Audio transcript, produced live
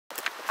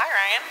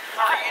Ryan.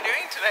 How are you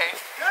doing today?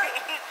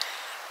 Good.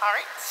 All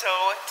right, so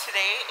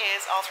today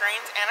is All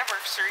Terrain's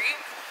anniversary.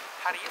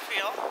 How do you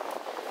feel?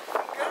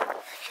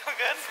 Good. Feel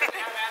good? Couldn't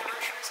have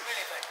anniversaries of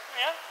anything.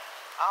 Yeah?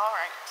 All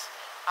right.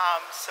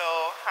 So,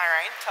 hi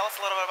Ryan, tell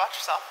us a little bit about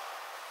yourself.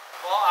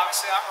 Well,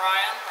 obviously I'm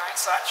Ryan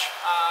Such.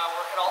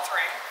 Work at All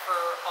Terrain for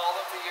all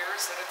of the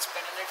years that it's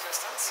been in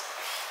existence.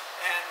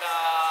 And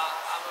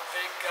I'm a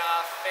big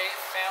faith,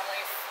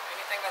 family,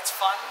 anything that's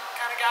fun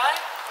kind of guy.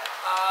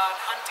 And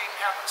hunting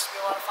happens to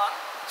be a lot of fun.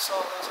 So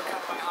those are kind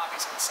of my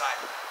hobbies on the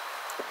side.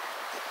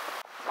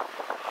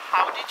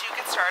 How did you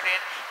get started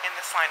in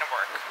this line of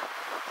work?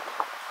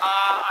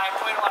 I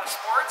played a lot of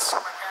sports.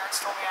 My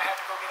parents told me I had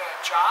to go get a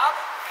job,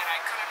 and I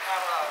couldn't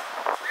have a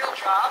real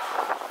job.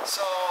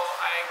 So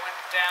I went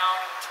down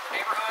into the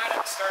neighborhood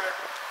and started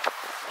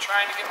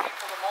trying to get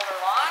people to mow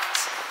their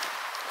lawns.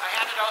 I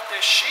handed out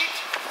this sheet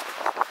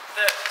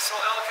that so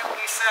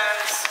eloquently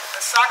says,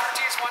 as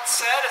Socrates once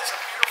said, it's a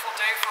beautiful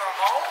day for a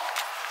mow.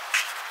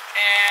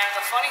 And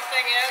the funny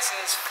thing is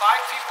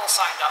 5 people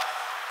signed up.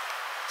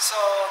 So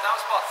that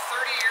was about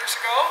 30 years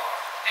ago,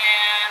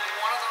 and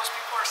one of those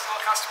people are still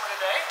a customer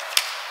today,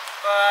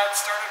 but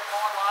started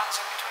mowing lawns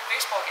in between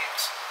baseball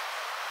games.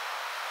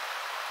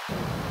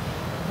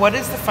 What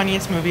is the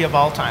funniest movie of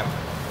all time?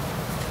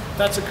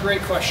 That's a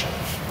great question.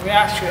 We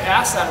actually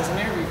asked that as an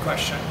interview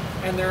question,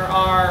 and there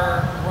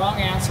are wrong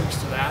answers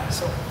to that.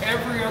 So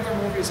every other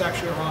movie is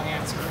actually a wrong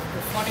answer.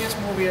 The funniest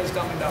movie is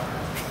Dumb and Dumber.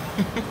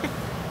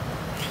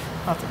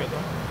 That's a good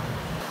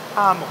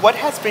one. What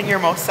has been your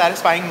most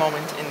satisfying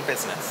moment in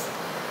business?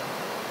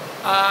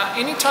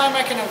 Anytime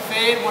I can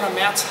evade one of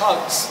Matt's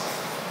hugs.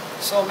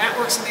 So Matt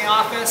works in the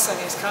office and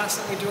he's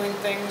constantly doing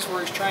things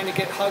where he's trying to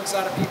get hugs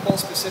out of people,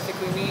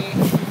 specifically me.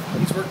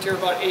 He's worked here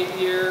about 8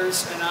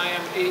 years and I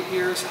am 8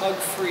 years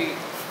hug-free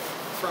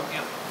from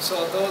him.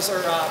 So those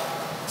are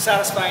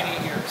satisfying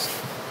 8 years.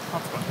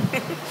 That's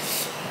fun.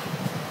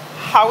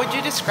 How would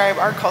you describe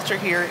our culture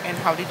here and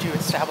how did you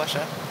establish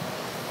it?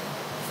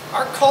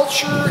 Our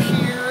culture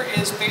here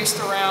is based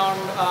around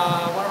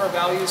one of our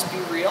values, be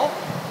real.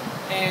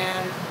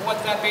 And what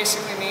that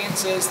basically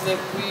means is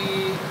that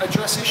we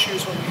address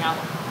issues when we have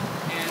them.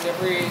 And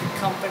every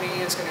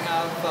company is going to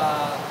have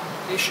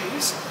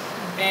issues.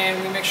 And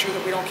we make sure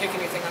that we don't kick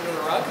anything under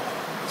the rug,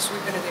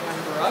 sweep anything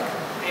under the rug.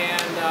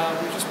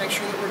 And we just make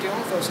sure that we're dealing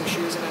with those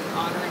issues in an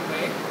honoring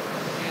way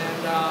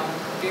and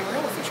being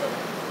real with each other.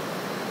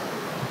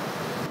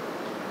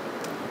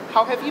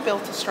 How have you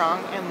built a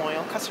strong and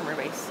loyal customer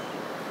base?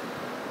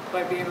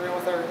 By being real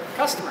with our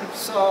customers.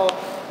 So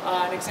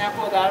an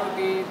example of that would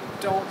be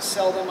don't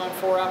sell them on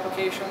 4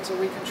 applications of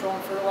weed control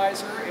and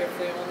fertilizer if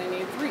they only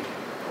need 3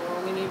 or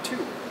only need 2.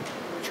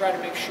 We try to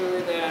make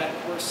sure that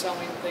we're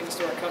selling things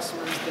to our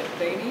customers that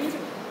they need,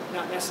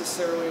 not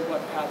necessarily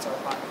what pads our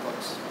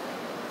pocketbooks.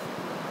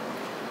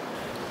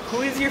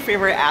 Who is your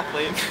favorite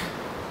athlete?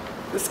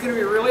 This is going to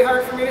be really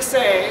hard for me to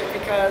say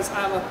because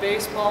I'm a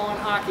baseball and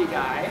hockey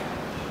guy,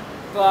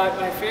 but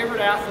my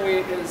favorite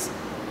athlete is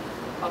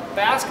a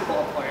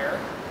basketball player,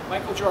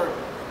 Michael Jordan,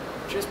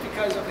 just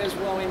because of his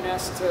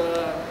willingness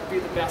to be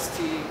the best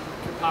he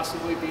could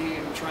possibly be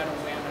and try to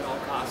win at all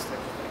costs type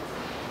of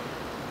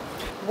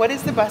thing. What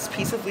is the best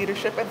piece of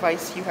leadership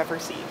advice you have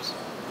received?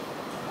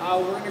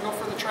 We're going to go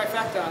for the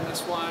trifecta on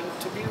this one,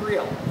 to be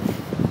real.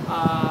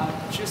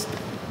 Just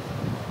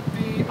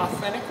be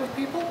authentic with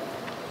people,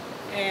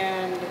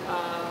 and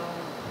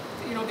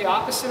you know, the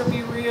opposite of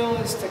be real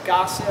is to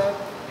gossip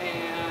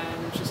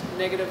and just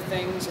negative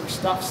things or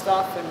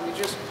stuff, and we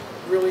just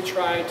really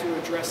try to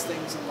address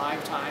things in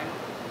live time.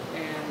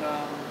 And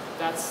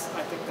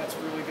I think that's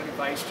really good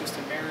advice just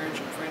in marriage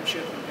and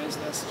friendship and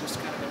business, just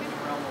kind of in any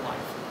realm of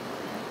life.